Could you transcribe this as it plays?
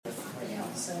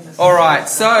All right,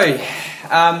 so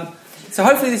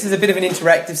hopefully this is a bit of an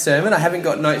interactive sermon. I haven't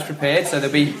got notes prepared, so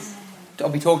I'll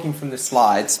be talking from the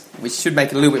slides, which should make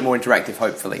it a little bit more interactive,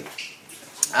 hopefully.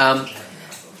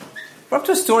 We're up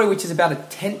to a story which is about a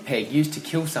tent peg used to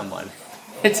kill someone.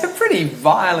 It's a pretty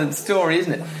violent story,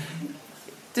 isn't it?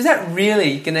 Is that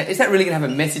really going to have a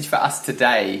message for us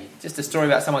today? Just a story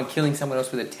about someone killing someone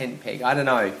else with a tent peg? I don't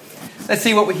know. Let's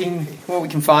see what we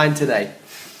can find today.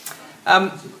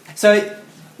 So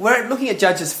we're looking at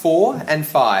Judges 4 and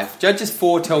 5. Judges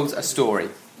 4 tells a story.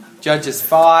 Judges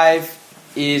 5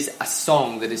 is a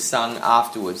song that is sung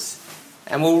afterwards.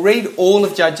 And we'll read all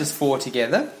of Judges 4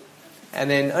 together, and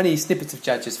then only snippets of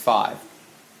Judges 5.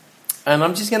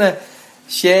 I'm just going to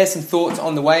share some thoughts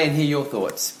on the way and hear your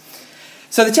thoughts.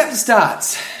 So the chapter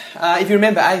starts. If you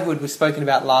remember, Ehud was spoken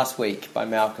about last week by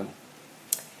Malcolm.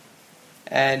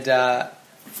 And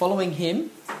following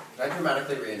him... Can I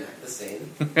dramatically reenact the scene?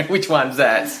 Which one's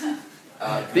that?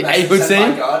 The Ehud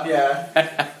scene? My God,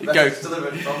 yeah. Go.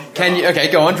 Delivered from Can you?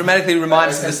 Okay, go on. Dramatically remind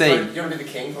us of the scene. You want to be the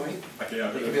king for me? Okay,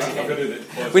 I've got to do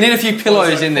that. We need a few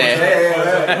pillows in there.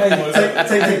 Yeah.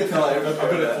 Take the pillow. I've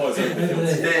got it close over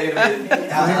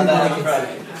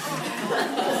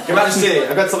Your Majesty,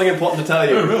 I've got something important to tell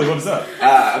you. Oh, really? What is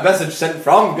that? A message sent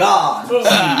from God.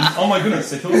 Oh my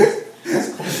goodness, it's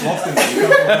lost in there. You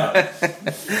can't find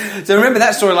that. So remember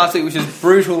that story last week, which was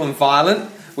brutal and violent.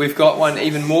 We've got one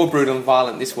even more brutal and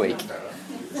violent this week.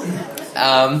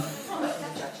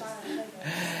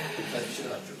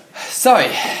 So,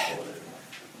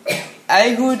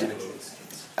 Ehud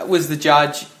was the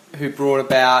judge who brought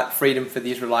about freedom for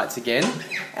the Israelites again,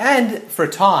 and for a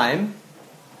time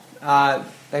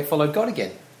they followed God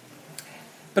again.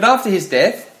 But after his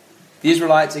death, the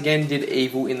Israelites again did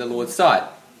evil in the Lord's sight.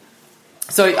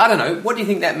 So, I don't know, what do you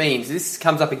think that means? This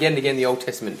comes up again and again in the Old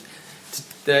Testament.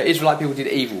 The Israelite people did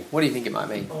evil. What do you think it might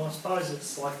mean? Well, I suppose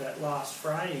it's like that last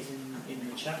phrase in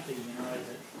the chapter,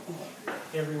 that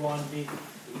everyone did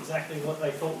exactly what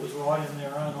they thought was right in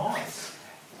their own eyes.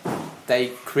 They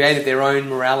created their own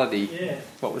morality,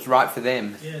 what was right for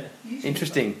them. Yeah.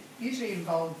 Interesting. Usually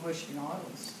involved worshipping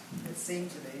idols. It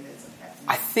seems to be there's a pattern.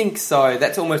 I think so.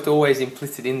 That's almost always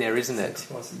implicit in there, isn't it?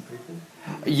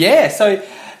 Yeah, so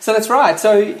that's right.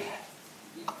 So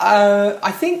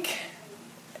I think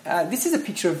this is a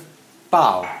picture of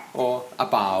Baal, or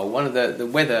Abal, one of the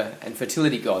weather and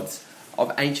fertility gods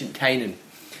of ancient Canaan.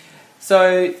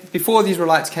 So before the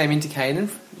Israelites came into Canaan,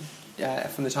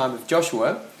 from the time of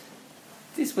Joshua,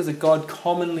 this was a god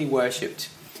commonly worshipped.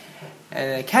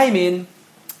 And they came in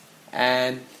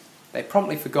and they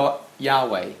promptly forgot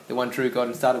Yahweh, the one true God,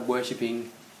 and started worshipping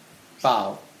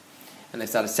Baal. And they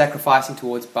started sacrificing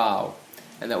towards Baal.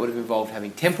 And that would have involved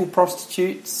having temple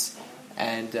prostitutes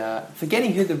and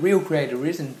forgetting who the real creator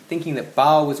is and thinking that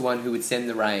Baal was the one who would send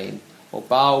the rain, or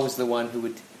Baal was the one who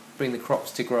would bring the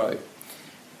crops to grow.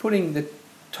 Putting the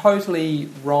totally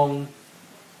wrong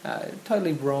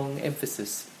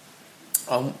emphasis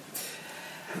on.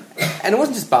 And it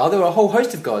wasn't just Baal, there were a whole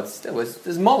host of gods.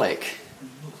 There's Moloch.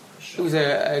 It was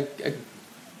a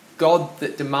god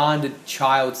that demanded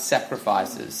child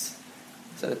sacrifices.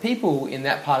 So the people in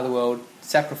that part of the world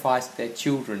sacrificed their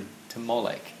children to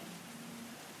Moloch.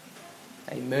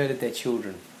 They murdered their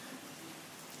children.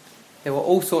 There were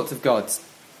all sorts of gods.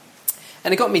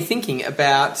 And it got me thinking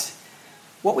about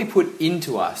what we put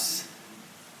into us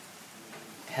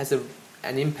has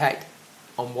an impact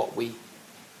on what we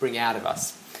bring out of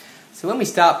us. So when we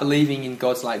start believing in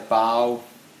gods like Baal,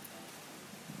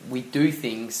 we do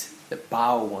things that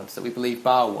Baal wants, that we believe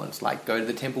Baal wants, like go to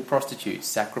the temple prostitutes,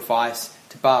 sacrifice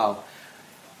to Baal.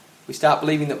 We start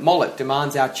believing that Moloch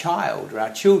demands our child or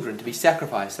our children to be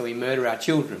sacrificed, so we murder our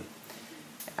children.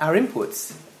 Our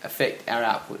inputs affect our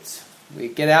outputs. We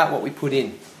get out what we put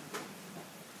in.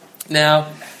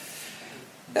 Now,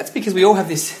 that's because we all have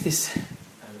this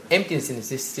emptiness in us,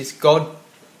 this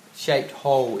God-shaped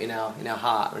hole in our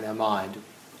heart or in our mind,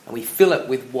 and we fill it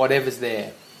with whatever's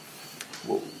there.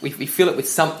 We fill it with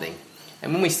something.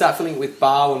 And when we start filling it with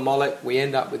Baal and Moloch, we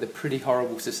end up with a pretty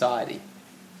horrible society.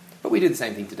 But we do the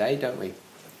same thing today, don't we?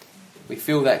 We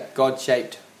fill that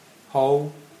God-shaped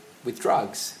hole with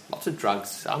drugs. Lots of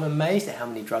drugs. I'm amazed at how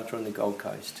many drugs are on the Gold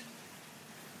Coast.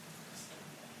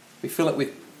 We fill it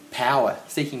with power,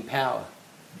 seeking power.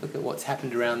 Look at what's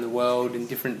happened around the world in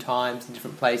different times, in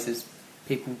different places.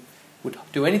 People would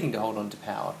do anything to hold on to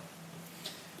power.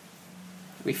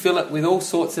 We fill it with all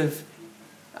sorts of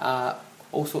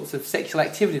sexual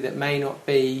activity that may not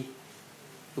be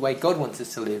the way God wants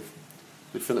us to live.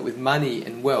 We fill it with money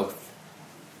and wealth.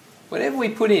 Whatever we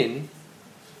put in,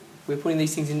 we're putting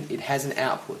these things in, it has an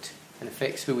output and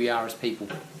affects who we are as people.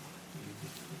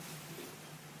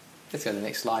 Let's go to the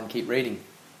next slide and keep reading.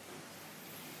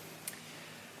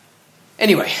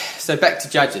 Anyway, so back to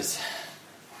Judges.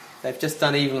 They've just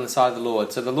done evil in the sight of the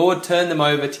Lord. So the Lord turned them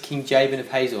over to King Jabin of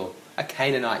Hazor, a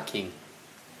Canaanite king.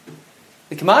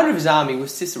 The commander of his army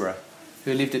was Sisera,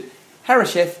 who lived at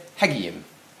Harosheth Haggayim.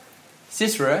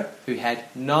 Sisera, who had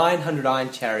 900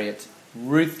 iron chariots,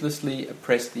 ruthlessly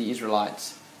oppressed the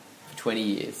Israelites for 20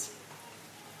 years.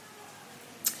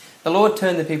 The Lord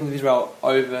turned the people of Israel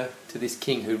over to this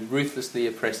king who ruthlessly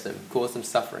oppressed them, caused them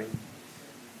suffering.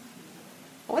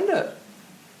 I wonder,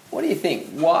 what do you think?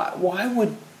 Why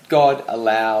would God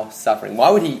allow suffering?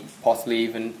 Why would he possibly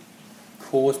even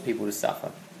cause people to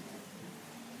suffer?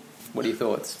 What are your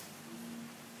thoughts?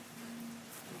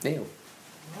 Neil?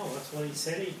 Well, that's what he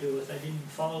said he'd do if they didn't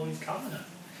follow his covenant.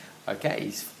 Okay,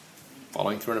 he's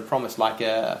following through on a promise, like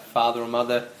a father or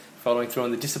mother following through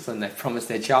on the discipline they've promised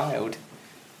their child.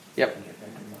 Yep.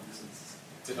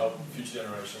 To help future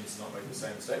generations not make the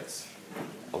same mistakes.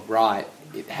 Oh, right.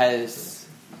 It has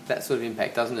that sort of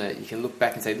impact, doesn't it? You can look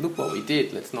back and say, look what we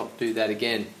did, let's not do that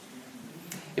again.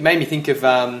 It made me think of,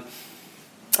 I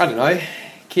don't know,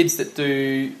 kids that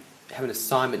have an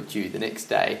assignment due the next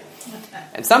day.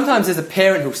 And sometimes there's a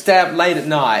parent who'll stay up late at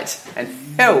night and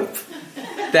help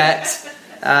that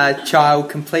child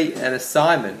complete an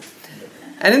assignment.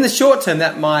 And in the short term,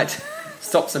 that might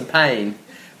stop some pain.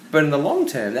 But in the long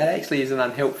term, that actually is an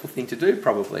unhelpful thing to do,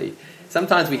 probably.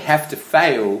 Sometimes we have to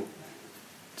fail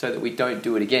so that we don't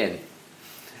do it again.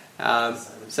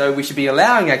 So we should be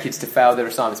allowing our kids to fail their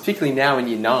assignments, particularly now in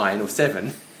year 9 or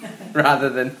 7, rather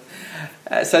than...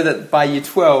 so that by year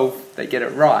 12, they get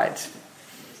it right.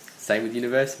 Same with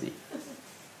university.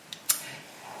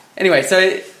 Anyway,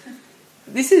 so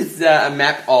this is a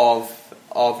map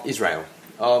of Israel.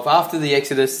 Of after the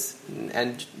Exodus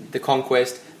and the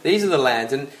conquest, these are the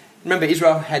lands. And remember,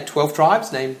 Israel had 12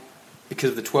 tribes, named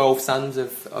because of the 12 sons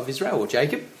of Israel, or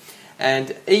Jacob.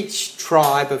 And each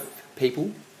tribe of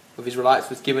people, of Israelites,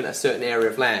 was given a certain area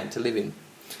of land to live in.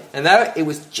 And it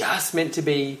was just meant to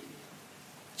be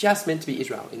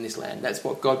Israel in this land. That's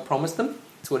what God promised them.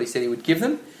 That's what he said he would give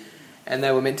them. And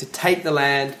they were meant to take the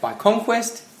land by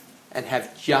conquest and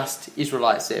have just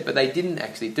Israelites there. But they didn't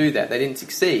actually do that. They didn't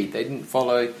succeed. They didn't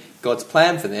follow God's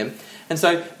plan for them. And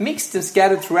so mixed and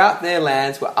scattered throughout their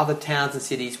lands were other towns and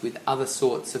cities with other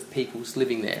sorts of peoples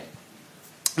living there.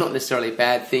 Not necessarily a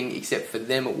bad thing, except for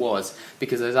them it was,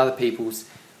 because those other peoples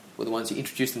were the ones who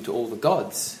introduced them to all the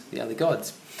gods, the other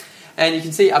gods. And you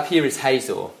can see up here is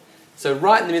Hazor. So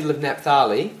right in the middle of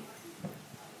Naphtali,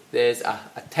 there's a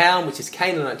town which is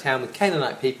Canaanite town with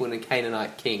Canaanite people and a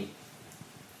Canaanite king.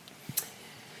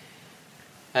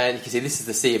 And you can see this is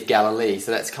the Sea of Galilee,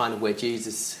 so that's kind of where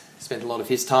Jesus spent a lot of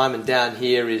his time. And down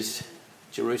here is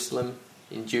Jerusalem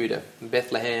in Judah, and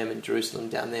Bethlehem and Jerusalem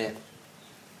down there.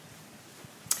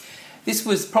 This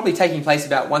was probably taking place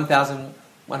about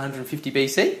 1150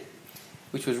 BC,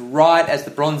 which was right as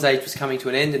the Bronze Age was coming to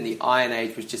an end and the Iron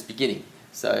Age was just beginning.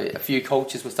 So a few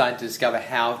cultures were starting to discover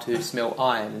how to smelt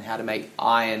iron and how to make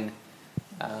iron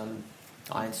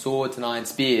swords and iron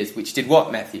spears, which did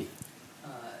what, Matthew?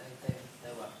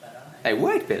 They worked better. They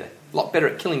worked better. A lot better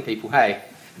at killing people, hey?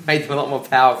 Made them a lot more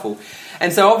powerful.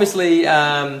 And so obviously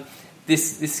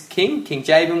this king, King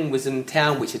Jabin, was in a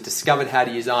town which had discovered how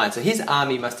to use iron. So his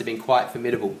army must have been quite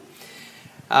formidable.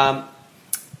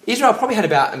 Israel probably had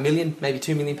about 1 million, maybe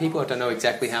 2 million people. I don't know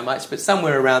exactly how much, but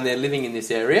somewhere around there living in this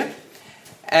area.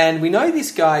 And we know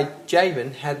this guy,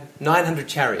 Jabin, had 900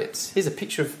 chariots. Here's a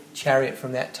picture of a chariot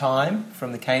from that time,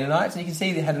 from the Canaanites. And you can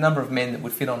see they had a number of men that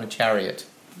would fit on a chariot.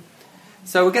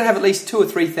 So we're going to have at least 2,000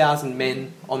 or 3,000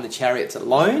 men on the chariots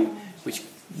alone,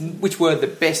 which were the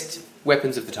best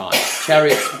weapons of the time.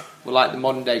 Chariots were like the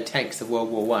modern-day tanks of World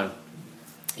War I.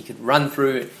 You could run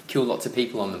through and kill lots of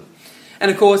people on them.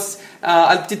 And of course,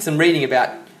 I did some reading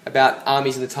about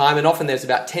armies in the time, and often there's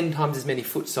about 10 times as many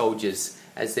foot soldiers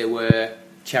as there were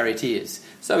charioteers.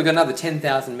 So we've got another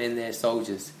 10,000 men there,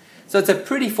 soldiers. So it's a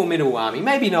pretty formidable army.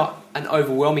 Maybe not an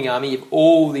overwhelming army. If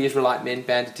all the Israelite men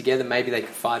banded together, maybe they could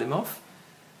fight him off.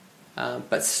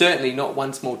 But certainly not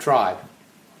one small tribe.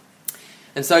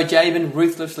 And so Jabin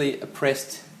ruthlessly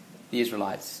oppressed the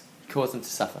Israelites, caused them to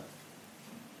suffer.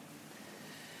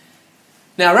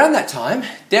 Now around that time,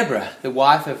 Deborah, the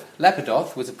wife of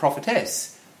Lapidoth, was a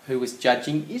prophetess who was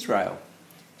judging Israel.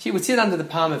 She would sit under the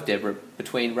palm of Deborah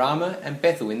between Ramah and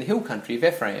Bethel in the hill country of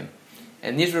Ephraim,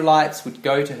 and the Israelites would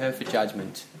go to her for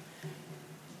judgment.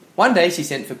 One day she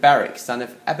sent for Barak, son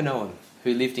of Abinoam,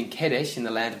 who lived in Kedesh in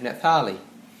the land of Naphtali.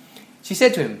 She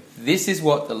said to him, "This is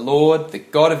what the Lord, the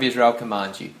God of Israel,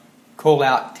 commands you. Call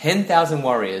out 10,000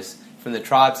 warriors from the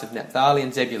tribes of Naphtali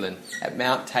and Zebulun at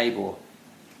Mount Tabor.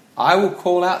 I will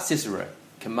call out Sisera,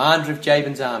 commander of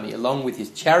Jabin's army, along with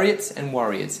his chariots and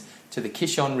warriors, to the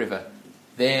Kishon River.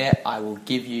 There I will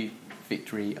give you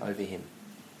victory over him.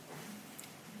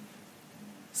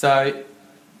 So,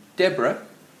 Deborah,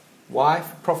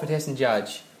 wife, prophetess and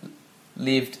judge,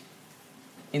 lived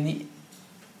in the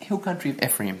hill country of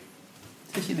Ephraim.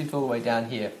 So she lived all the way down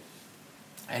here.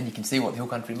 And you can see what the hill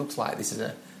country looks like. This is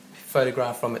a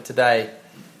photograph from it today.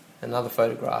 Another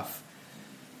photograph.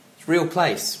 It's a real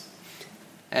place.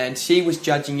 And she was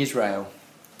judging Israel.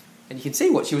 And you can see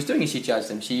what she was doing as she judged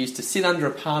them. She used to sit under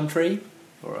a palm tree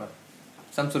or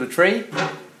some sort of tree,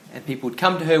 and people would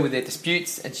come to her with their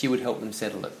disputes and she would help them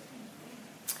settle it.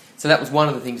 So that was one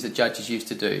of the things that judges used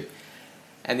to do.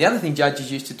 And the other thing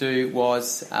judges used to do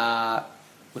was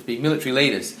be military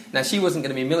leaders. Now she wasn't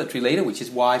going to be a military leader, which is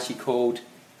why she called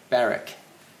Barak.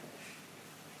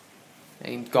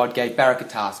 And God gave Barak a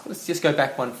task. Let's just go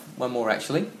back one more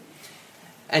actually.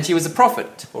 And she was a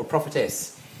prophet or a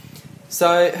prophetess.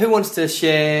 So who wants to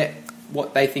share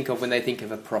what they think of when they think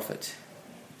of a prophet?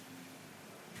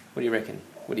 What do you reckon?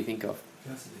 What do you think of?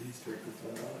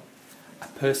 A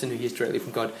person who hears directly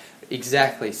from God.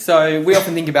 Exactly. So we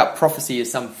often think about prophecy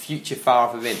as some future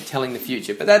far-off event, telling the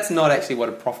future. But that's not actually what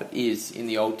a prophet is in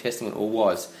the Old Testament, or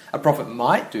was. A prophet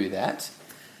might do that.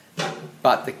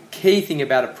 But the key thing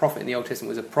about a prophet in the Old Testament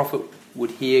was a prophet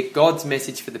would hear God's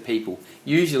message for the people.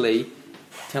 Usually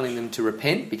telling them to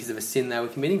repent because of a sin they were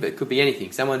committing, but it could be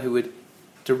anything. Someone who would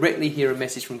directly hear a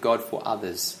message from God for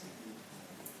others.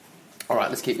 All right,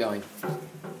 let's keep going.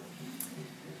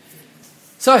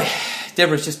 So,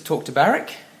 Deborah's just talked to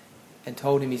Barak and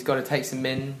told him he's got to take some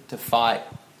men to fight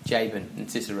Jabin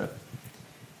and Sisera.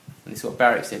 And this is what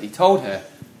Barak said. He told her,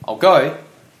 I'll go,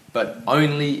 but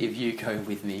only if you go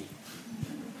with me.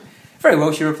 Very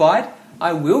well, she replied,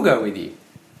 I will go with you,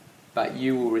 but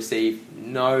you will receive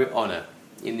no honour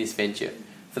in this venture,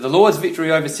 for the Lord's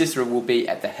victory over Sisera will be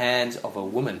at the hands of a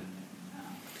woman.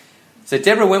 So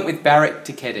Deborah went with Barak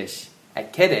to Kadesh.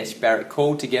 At Kadesh, Barak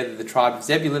called together the tribe of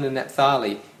Zebulun and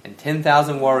Naphtali, and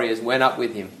 10,000 warriors went up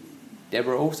with him.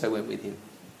 Deborah also went with him.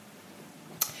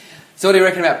 So what do you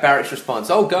reckon about Barak's response?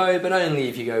 I'll go, but only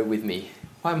if you go with me.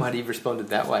 Why might he have responded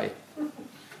that way?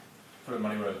 Put her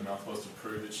money where her mouth was to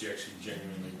prove that she actually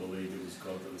genuinely believed it was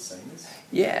God that was saying this.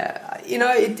 Yeah,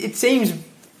 it seems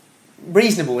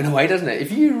reasonable in a way, doesn't it?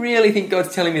 If you really think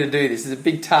God's telling me to do this, it's a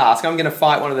big task, I'm going to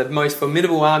fight one of the most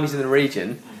formidable armies in the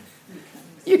region,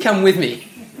 you come with me.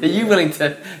 Are you willing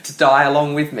to die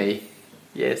along with me?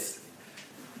 Yes.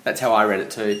 That's how I read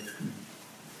it too.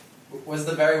 Was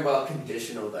the very well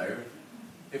conditional though?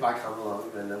 If I come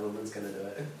along, then the woman's going to do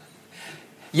it.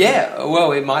 Yeah,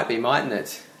 well, it might be, mightn't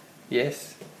it?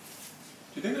 Yes. Do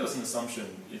you think there was an assumption,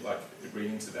 like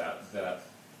reading to that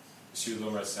she was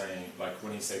almost saying, like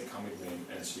when he said come with me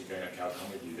and she going, okay, I'll come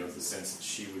with you, there was a sense that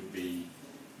she would be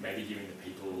maybe giving the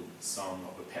people some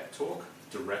of a pep talk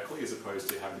directly as opposed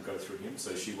to having to go through him,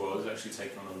 so she was actually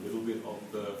taking on a little bit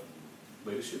of the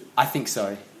leadership? I think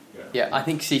so. Yeah, I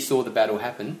think she saw the battle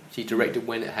happen. She directed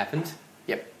when it happened.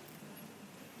 Yep.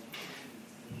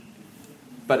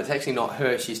 But it's actually not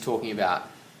her she's talking about.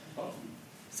 Oh.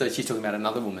 So she's talking about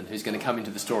another woman who's going to come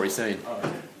into the story soon. Oh,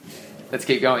 okay. Let's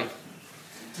keep going.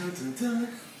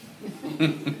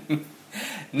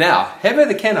 Now, Heber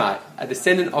the Kenite, a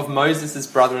descendant of Moses'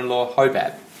 brother-in-law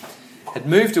Hobab, had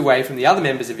moved away from the other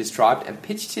members of his tribe and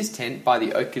pitched his tent by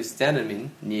the oak of Zananim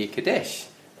near Kadesh.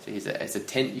 So here's a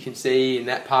tent you can see in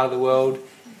that part of the world.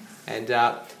 And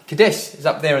Kadesh is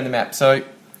up there in the map. So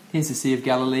here's the Sea of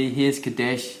Galilee, here's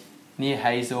Kadesh, near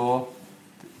Hazor,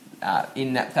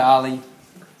 in Naphtali.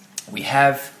 We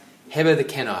have Heber the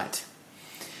Kenite.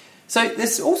 So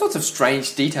there's all sorts of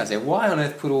strange details there. Why on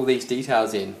earth put all these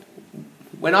details in?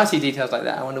 When I see details like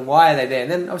that, I wonder why are they there?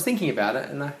 And then I was thinking about it,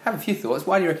 and I have a few thoughts.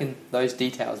 Why do you reckon those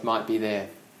details might be there?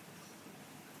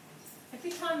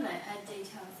 Every time they add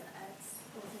details, it adds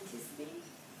authenticity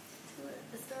to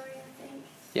the story, I think.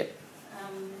 Yep.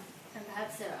 And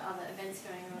perhaps there are other events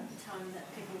going on at the time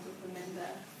that people would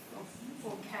remember,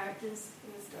 or characters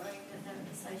in the story that they would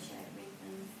associate with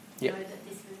and know that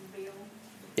this was real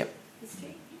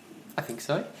history. I think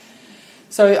so.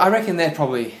 So I reckon they're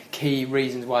probably key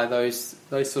reasons why those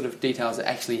sort of details are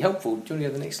actually helpful. Do you want to go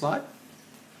to the next slide?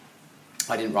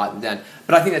 I didn't write them down.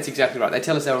 But I think that's exactly right. They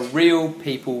tell us they were real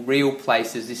people, real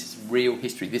places. This is real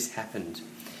history. This happened.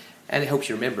 And it helps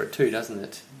you remember it too, doesn't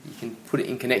it? You can put it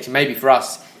in connection. Maybe for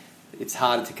us, it's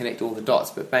harder to connect all the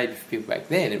dots. But maybe for people back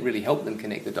then, it really helped them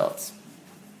connect the dots.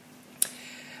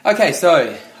 Okay,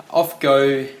 so off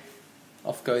go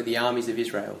the armies of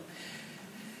Israel.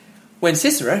 When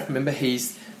Sisera, remember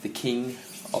he's the king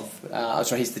of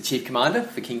he's the chief commander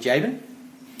for King Jabin,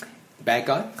 the bad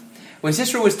guy. When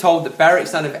Sisera was told that Barak,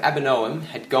 son of Abinoam,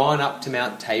 had gone up to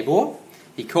Mount Tabor,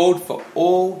 he called for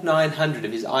all 900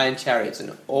 of his iron chariots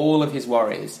and all of his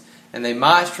warriors, and they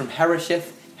marched from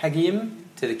Harosheth Haggim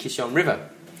to the Kishon River.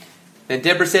 Then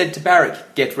Deborah said to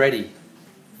Barak, "Get ready.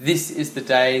 This is the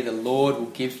day the Lord will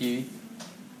give you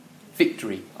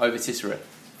victory over Sisera,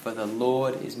 for the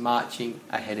Lord is marching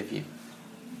ahead of you."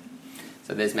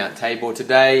 So there's Mount Tabor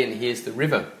today, and here's the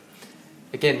river.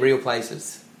 Again, real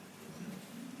places.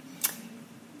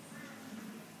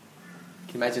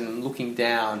 Can you imagine them looking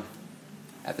down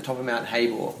at the top of Mount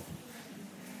Tabor?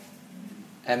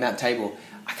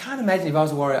 I can't imagine if I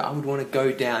was a warrior, I would want to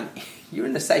go down. You're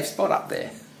in the safe spot up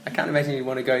there. I can't imagine you'd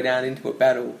want to go down into a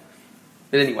battle.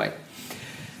 But anyway,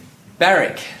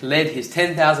 Barak led his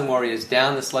 10,000 warriors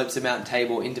down the slopes of Mount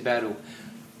Tabor into battle.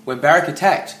 When Barak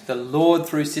attacked, the Lord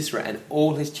threw Sisera and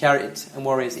all his chariots and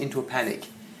warriors into a panic.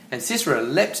 And Sisera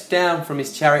leapt down from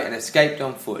his chariot and escaped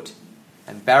on foot.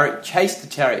 And Barak chased the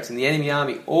chariots and the enemy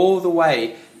army all the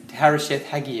way to Harosheth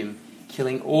Haggim,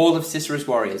 killing all of Sisera's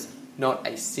warriors. Not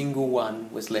a single one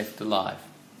was left alive.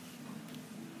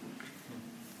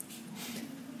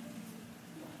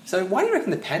 So why do you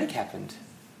reckon the panic happened?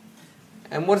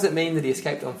 And what does it mean that he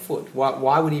escaped on foot?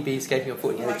 Why would he be escaping on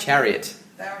foot? He had a chariot.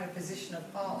 They were in a position of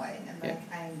high and they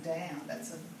came down.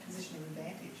 That's a position of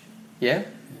advantage. Yeah?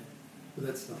 Well,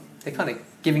 that's not. They're kind of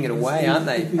giving it away, aren't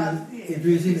they? If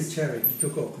he was in a chariot, he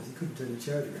took off because he couldn't turn the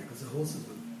chariot around because the horses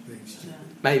were being stupid.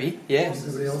 Maybe, yeah.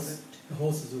 Everybody else, the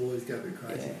horses will always go a bit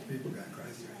crazy. Yeah. People going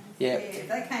crazy around. Yeah. If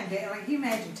they came down, like you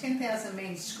imagine 10,000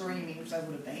 men screaming, which they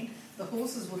would have been, the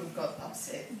horses would have got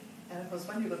upset. And of course,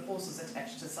 when you've got horses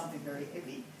attached to something very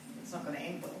heavy, it's not going to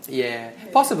end well. Yeah,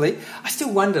 possibly. I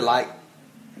still wonder, like,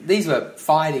 this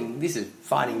is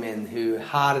fighting men who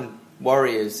hardened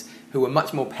warriors who were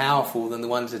much more powerful than the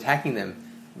ones attacking them.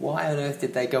 Why on earth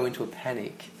did they go into a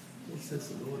panic? He says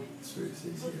the Lord through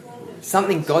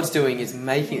Something God's doing is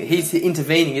he's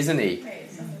intervening, isn't he? Yeah,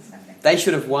 something's happening. They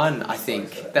should have won, I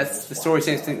think. That's the story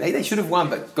seems to think. They should have won,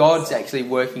 but God's actually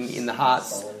working in the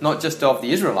hearts, not just of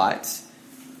the Israelites,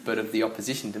 but of the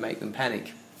opposition to make them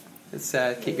panic. Let's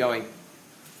keep going.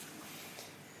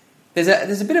 There's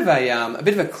a bit of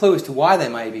a clue as to why they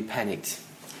may be panicked.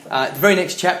 The very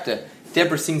next chapter,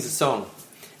 Deborah sings a song,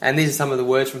 and these are some of the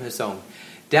words from her song.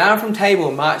 Down from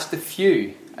Tabor marched the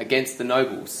few against the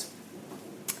nobles.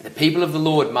 The people of the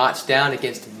Lord marched down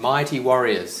against mighty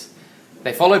warriors.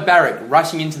 They followed Barak,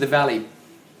 rushing into the valley.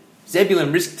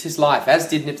 Zebulun risked his life, as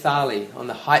did Naphtali, on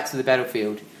the heights of the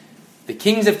battlefield. The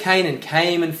kings of Canaan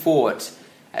came and fought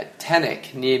at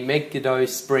Tanakh near Megiddo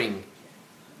spring,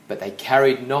 but they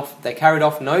carried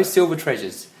off no silver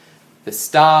treasures. The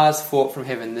stars fought from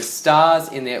heaven. The stars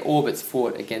in their orbits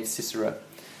fought against Sisera.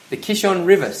 The Kishon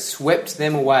River swept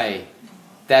them away.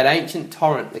 That ancient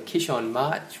torrent, the Kishon,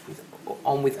 marched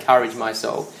on with courage, my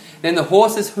soul. Then the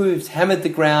horses' hooves hammered the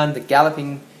ground, the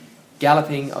galloping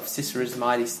of Sisera's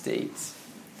mighty steeds.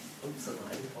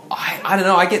 I don't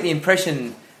know, I get the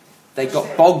impression they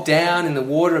got bogged down in the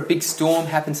water, a big storm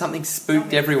happened, something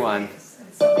spooked everyone.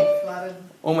 Something flooded.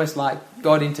 Almost like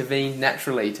God intervened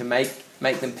naturally to make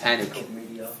them panic.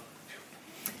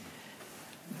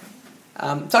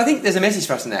 So I think there's a message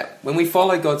for us in that. When we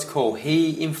follow God's call,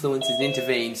 He influences and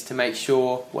intervenes to make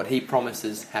sure what He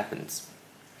promises happens.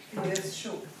 The earth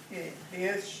shook. Yeah, the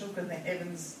earth shook and the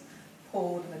heavens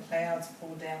poured and the clouds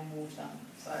poured down water.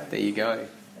 So There you go.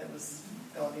 that was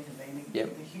God intervening Yep.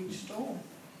 with a huge storm.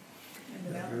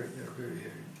 in the valley.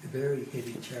 They're very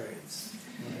heavy chariots.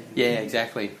 Yeah,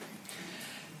 exactly.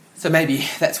 So maybe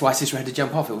that's why Sisera had to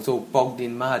jump off. It was all bogged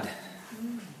in mud.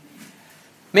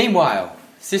 Meanwhile,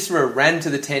 Sisera ran to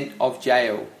the tent of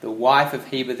Jael, the wife of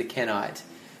Heber the Kenite,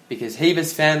 because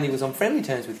Heber's family was on friendly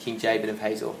terms with King Jabin of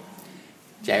Hazor.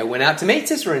 Jael went out to meet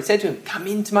Sisera and said to him, "Come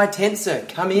into my tent, sir.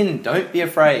 Come in. Don't be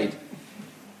afraid."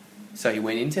 So he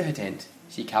went into her tent.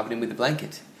 She covered him with a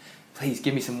blanket. "Please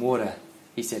give me some water,"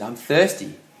 he said. "I'm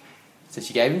thirsty." So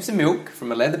she gave him some milk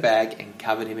from a leather bag and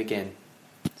covered him again.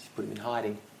 She put him in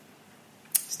hiding.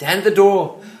 "Stand at the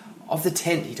door of the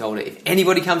tent," he told her. "If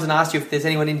anybody comes and asks you if there's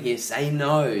anyone in here, say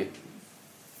no."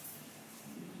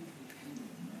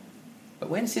 But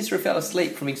when Sisera fell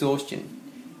asleep from exhaustion,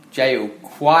 Jael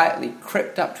quietly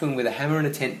crept up to him with a hammer and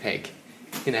a tent peg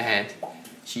in her hand.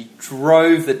 She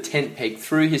drove the tent peg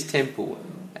through his temple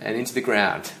and into the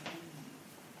ground.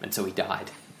 And so he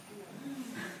died.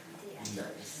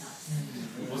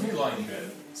 Wasn't he lying in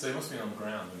bed? So he must have been on the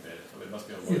ground in bed, or there must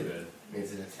be a low bed.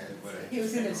 He's in a tent. He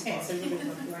was in a tent, so he was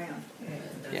on the ground.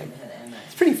 Yeah. Yeah.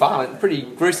 It's pretty violent, pretty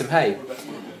gruesome, hey?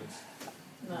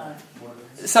 No.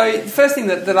 So the first thing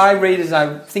that I read as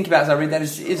I think about as I read that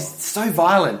is so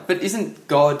violent. But isn't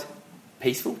God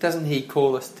peaceful? Doesn't He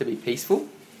call us to be peaceful?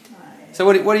 So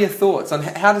what are your thoughts on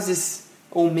how does this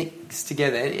all mix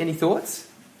together? Any thoughts?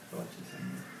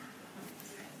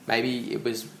 Maybe it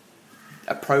was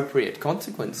appropriate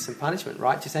consequence and punishment,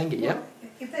 righteous anger, yeah? Well,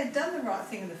 if they'd done the right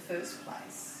thing in the first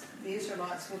place, the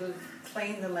Israelites would have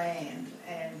cleaned the land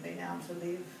and been able to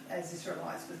live as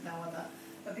Israelites with no other.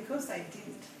 But because they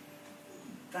didn't,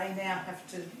 they now have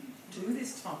to do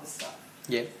this type of stuff.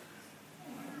 Yeah.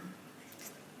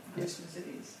 As it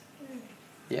is.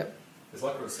 Yep. It's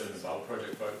like what it said in the Bible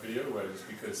Project Vote video, where just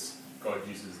because God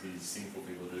uses these sinful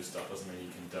people to do stuff doesn't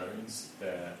mean He condones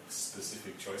their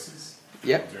specific choices.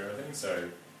 Yep. To do everything. So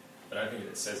I don't think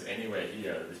it says anywhere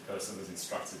here that this person was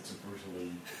instructed to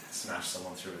brutally smash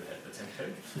someone through the head with a tent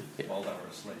peg While they were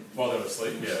asleep. while they were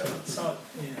asleep. Yeah. So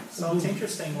it's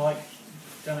interesting, like,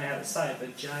 don't know how to say it,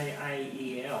 but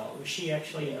Jael, was she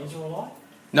actually an Israelite?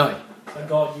 No. So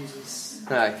God uses...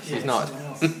 No, she's not. someone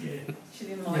else, yeah. She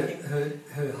didn't like it.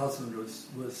 Her husband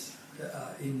was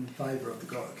in favour of the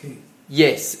God king.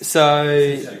 Yes, so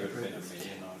She would have been a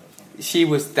Midianite or something. she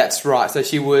was, that's right, so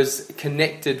she was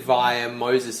connected via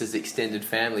Moses' extended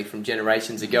family from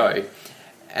generations ago.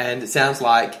 And it sounds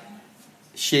like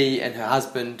she and her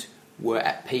husband were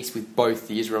at peace with both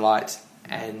the Israelites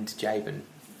and Jabin.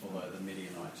 Although the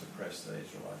Midianites oppressed the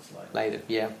Israelites later. Later,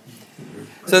 yeah.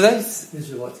 So those... The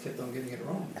Israelites kept on getting it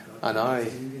wrong. I know.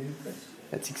 Getting impressed.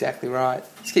 That's exactly right.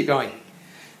 Just keep going.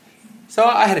 So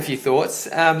I had a few thoughts.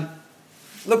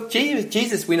 Look,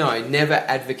 Jesus, we know, never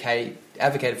advocated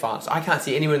violence. I can't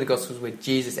see anywhere in the Gospels where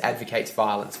Jesus advocates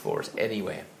violence for us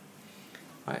anywhere.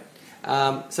 Right?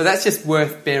 So that's just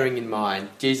worth bearing in mind.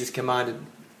 Jesus commanded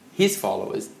His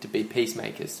followers to be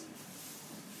peacemakers.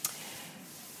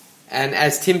 And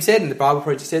as Tim said, and the Bible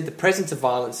Project said, the presence of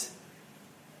violence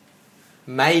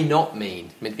may not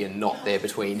mean, meant to be a not there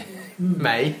between,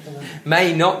 may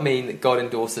not mean that God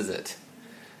endorses it.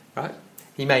 Right?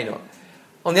 He may not.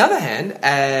 On the other hand,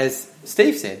 as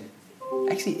Steve said,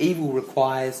 actually evil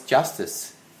requires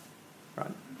justice.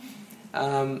 Right?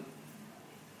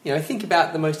 Think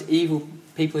about the most evil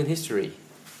people in history.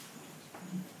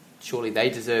 Surely they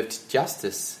deserved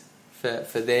justice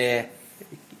for their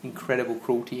incredible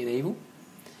cruelty and evil.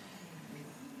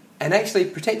 And actually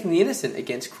protecting the innocent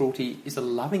against cruelty is a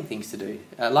loving thing to do.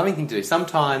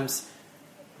 Sometimes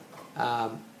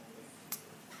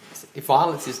if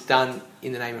violence is done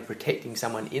in the name of protecting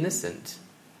someone innocent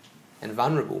and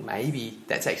vulnerable, maybe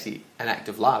that's actually an act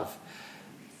of love.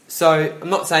 So I'm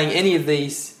not saying any of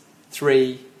these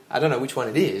three, I don't know which one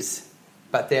it is,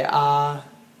 but there are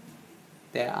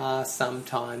some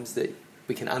times that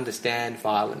we can understand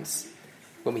violence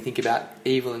when we think about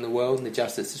evil in the world and the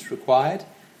justice that's required,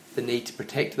 the need to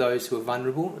protect those who are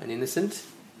vulnerable and innocent,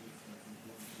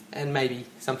 and maybe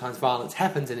sometimes violence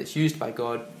happens and it's used by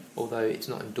God, although it's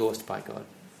not endorsed by God.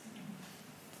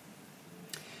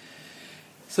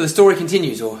 So the story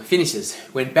continues, or finishes.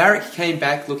 When Barak came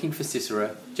back looking for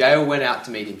Sisera, Jael went out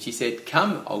to meet him. She said,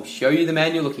 "Come, I'll show you the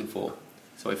man you're looking for."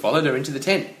 So he followed her into the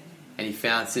tent, and he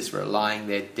found Sisera lying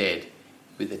there dead,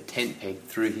 with a tent peg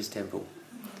through his temple.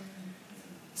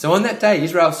 So on that day,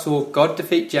 Israel saw God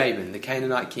defeat Jabin, the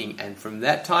Canaanite king, and from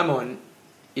that time on,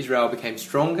 Israel became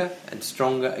stronger and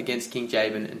stronger against King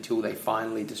Jabin until they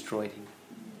finally destroyed him.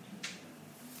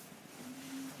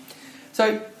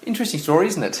 So, interesting story,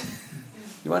 isn't it?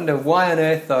 You wonder why on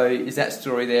earth, though, is that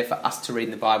story there for us to read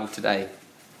in the Bible today?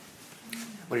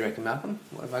 What do you reckon, Malcolm?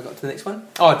 What have I got to the next one?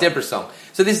 Oh, Deborah's song.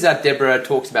 So this is how Deborah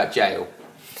talks about Jael.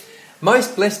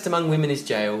 "Most blessed among women is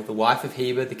Jael, the wife of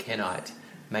Heber the Kenite.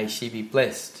 May she be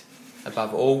blessed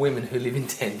above all women who live in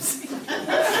tents."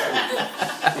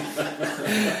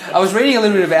 I was reading a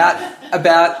little bit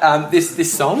about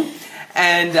this song,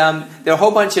 and there are a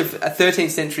whole bunch of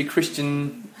 13th century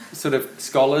Christian sort of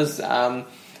scholars,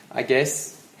 I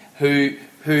guess, who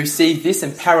see this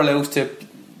and parallels to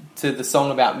the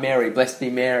song about Mary, "Blessed be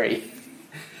Mary."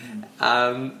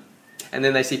 And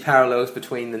then they see parallels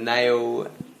between the nail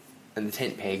and the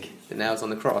tent peg, the nails on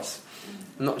the cross.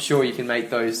 I'm not sure you can make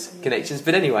those connections,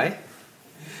 but anyway.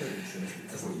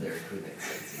 It doesn't very good make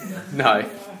sense. No.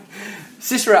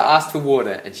 Sisera asked for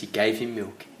water, and she gave him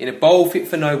milk. In a bowl fit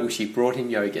for nobles, she brought him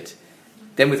yogurt.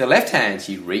 Then with her left hand,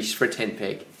 she reached for a tent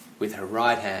peg. With her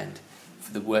right hand,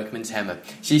 for the workman's hammer.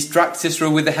 She struck Sisera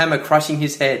with the hammer, crushing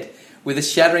his head. With a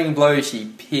shattering blow, she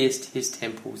pierced his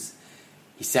temples.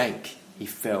 He sank, he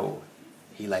fell,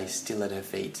 he lay still at her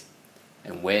feet.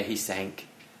 And where he sank,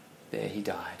 there he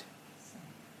died.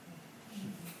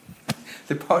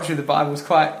 The poetry of the Bible was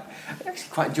I actually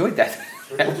quite enjoyed that.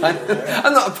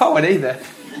 I'm not a poet either.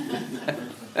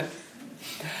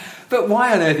 But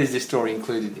why on earth is this story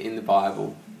included in the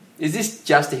Bible? Is this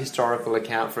just a historical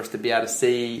account for us to be able to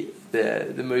see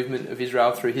the movement of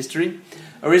Israel through history?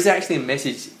 Or is there actually a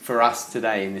message for us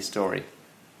today in this story?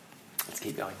 Let's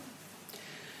keep going.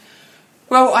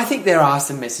 Well, I think there are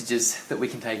some messages that we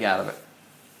can take out of it.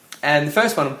 And the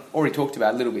first one I've already talked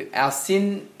about a little bit. Our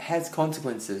sin has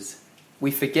consequences.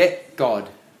 We forget God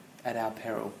at our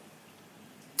peril.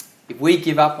 If we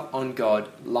give up on God,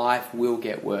 life will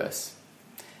get worse.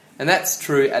 And that's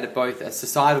true at both a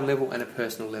societal level and a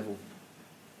personal level.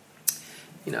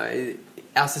 You know,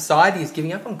 our society is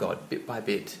giving up on God bit by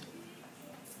bit.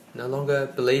 No longer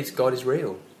believes God is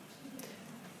real.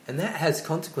 And that has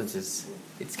consequences.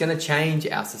 It's going to change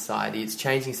our society. It's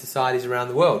changing societies around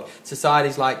the world.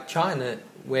 Societies like China,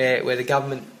 where the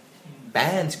government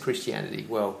bans Christianity.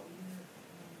 Well,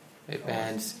 it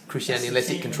bans Christianity unless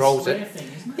it controls it.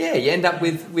 Yeah, you end up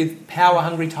with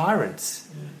power-hungry tyrants,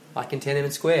 like in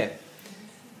Tiananmen Square.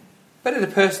 But at a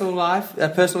personal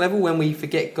level, when we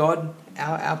forget God,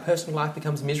 our personal life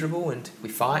becomes miserable, and we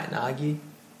fight and argue,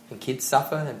 and kids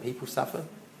suffer and people suffer.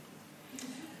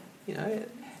 You know,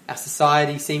 our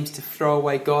society seems to throw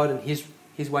away God and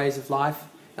his ways of life,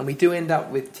 and we do end up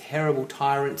with terrible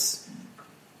tyrants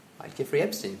like Jeffrey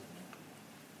Epstein.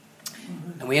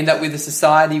 And we end up with a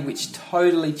society which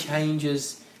totally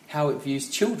changes how it views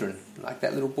children, like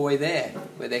that little boy there,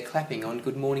 where they're clapping on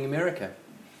Good Morning America.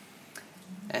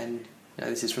 And you know,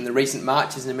 this is from the recent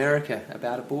marches in America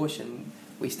about abortion.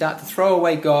 We start to throw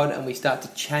away God and we start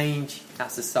to change our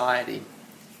society.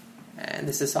 And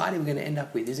the society we're going to end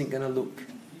up with isn't going to look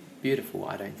beautiful,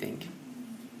 I don't think.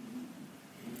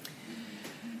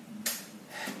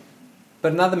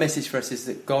 But another message for us is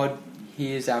that God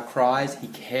hears our cries, He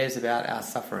cares about our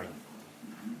suffering.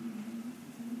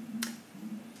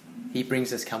 He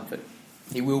brings us comfort.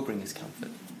 He will bring us comfort.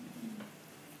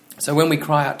 So when we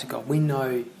cry out to God, we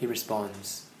know He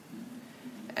responds.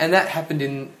 And that happened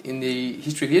in the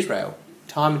history of Israel.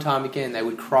 Time and time again, they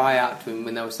would cry out to Him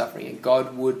when they were suffering, and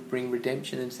God would bring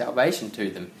redemption and salvation to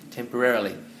them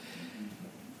temporarily.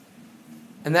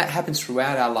 And that happens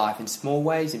throughout our life in small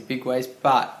ways, in big ways,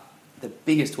 but the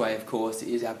biggest way, of course,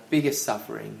 is our biggest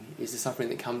suffering, is the suffering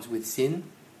that comes with sin,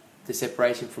 the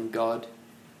separation from God,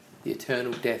 the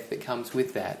eternal death that comes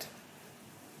with that.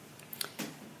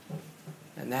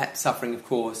 And that suffering, of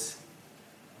course,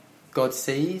 God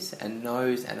sees and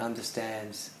knows and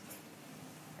understands.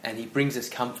 And He brings us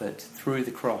comfort through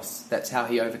the cross. That's how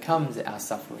He overcomes our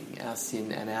suffering, our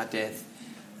sin and our death.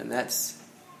 And that's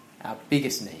our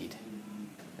biggest need.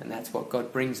 And that's what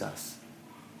God brings us.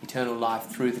 Eternal life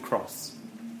through the cross.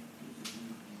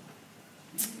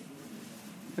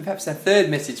 And perhaps our third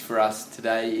message for us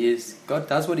today is God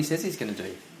does what He says He's going to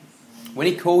do. When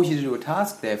He calls you to do a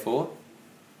task, therefore,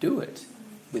 do it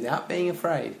without being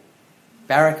afraid.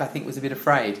 Barak, I think, was a bit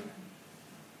afraid.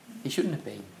 He shouldn't have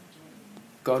been.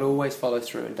 God always follows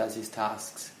through and does His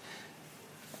tasks.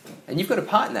 And you've got a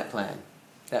part in that plan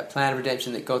of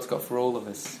redemption that God's got for all of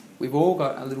us. We've all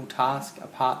got a little task, a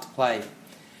part to play.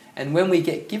 And when we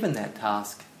get given that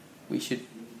task, we should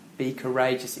be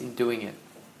courageous in doing it.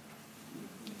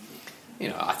 You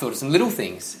know, I thought of some little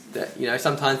things that, you know,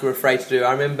 sometimes we're afraid to do.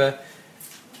 I remember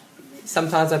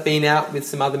sometimes I've been out with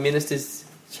some other ministers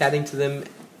chatting to them,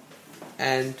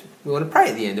 and we want to pray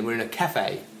at the end, and we're in a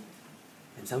cafe.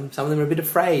 And some of them are a bit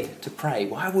afraid to pray.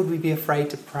 Why would we be afraid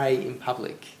to pray in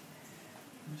public?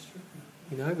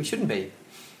 You know, we shouldn't be.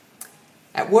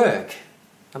 At work,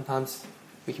 sometimes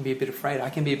we can be a bit afraid. I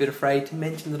can be a bit afraid to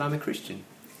mention that I'm a Christian,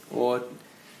 or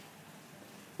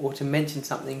to mention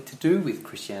something to do with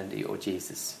Christianity or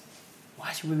Jesus.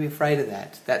 Why should we be afraid of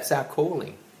that? That's our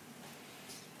calling.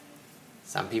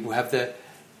 Some people have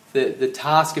the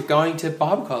task of going to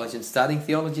Bible college and studying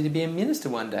theology to be a minister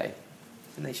one day,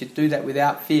 and they should do that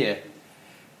without fear.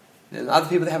 And other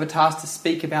people that have a task to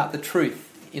speak about the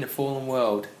truth in a fallen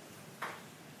world.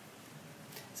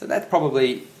 So that's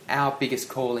probably our biggest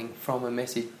calling from a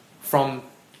message from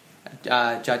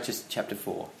Judges chapter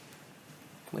 4.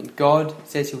 When God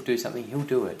says He'll do something, He'll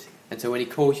do it. And so when He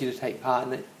calls you to take part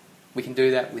in it, we can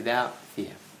do that without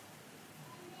fear.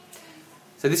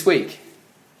 So this week,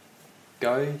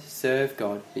 go serve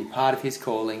God, be part of His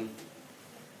calling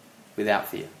without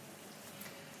fear.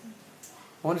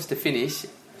 I want us to finish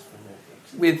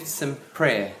with some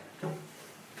prayer.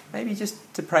 Maybe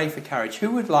just to pray for courage.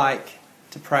 Who would like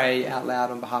to pray out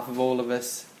loud on behalf of all of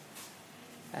us,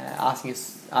 asking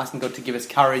God to give us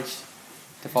courage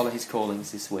to follow His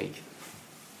callings this week?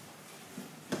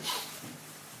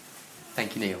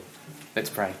 Thank you, Neil. Let's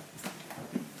pray.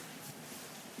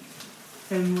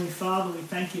 Heavenly Father, we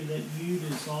thank you that you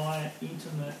desire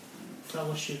intimate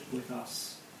fellowship with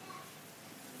us.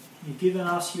 You've given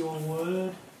us your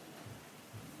word,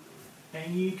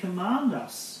 and you command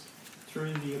us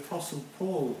through the Apostle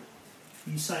Paul.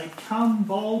 You say, come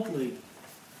boldly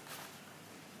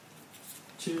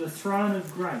to the throne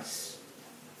of grace.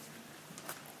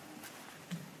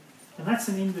 And that's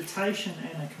an invitation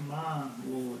and a command,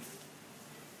 Lord.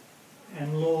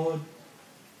 And Lord,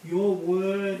 your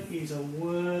word is a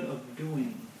word of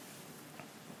doing,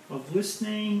 of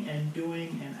listening and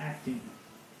doing and acting.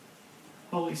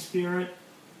 Holy Spirit,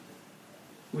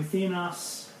 within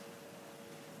us,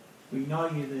 we know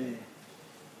you're there.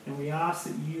 And we ask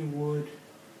that you would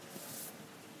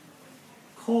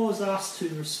cause us to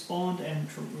respond and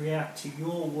to react to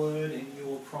your word and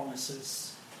your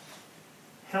promises.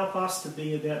 Help us to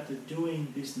be about the doing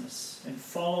business and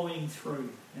following through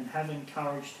and having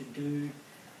courage to do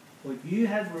what you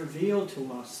have revealed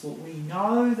to us, what we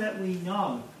know that we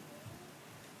know,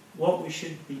 what we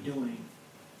should be doing.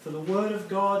 For the word of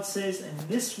God says, and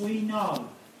this we know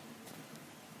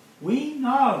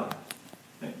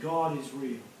that God is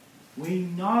real. We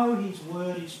know his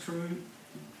word is true.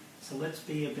 So let's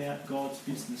be about God's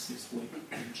business this week.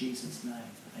 In Jesus' name,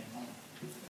 amen.